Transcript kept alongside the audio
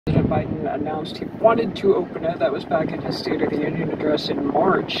Biden announced he wanted to open it. That was back in his State of the Union address in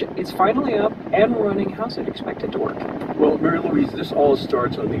March. It's finally up and running. How's it expected to work? Well, Mary Louise, this all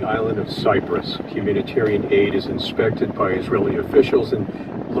starts on the island of Cyprus. Humanitarian aid is inspected by Israeli officials and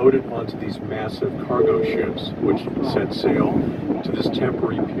loaded onto these massive cargo ships, which set sail to this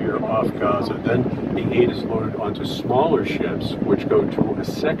temporary pier off Gaza. Then the aid is loaded onto smaller ships, which go to a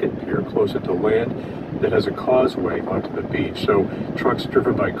second pier closer to land that has a causeway onto the beach. So trucks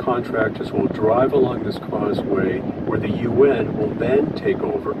driven by contractors will drive along this causeway where the UN will then take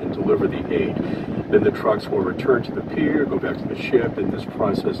over and deliver the aid. Then the trucks will return to the pier, go back to the ship, and this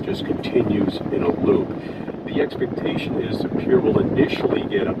process just continues in a loop. The expectation is the pier will initially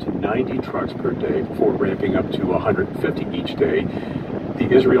get up to 90 trucks per day before ramping up to 150 each day. The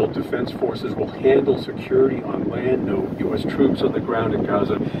Israel Defense Forces will handle security on land, no U.S. troops on the ground in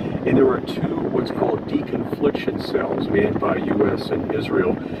Gaza, and there are two what's called deconfliction cells manned by U.S. and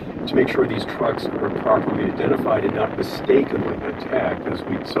Israel to make sure these trucks are properly identified and not mistakenly attacked, as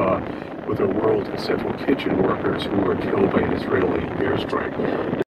we saw with our World Central Kitchen workers who were killed by an Israeli airstrike.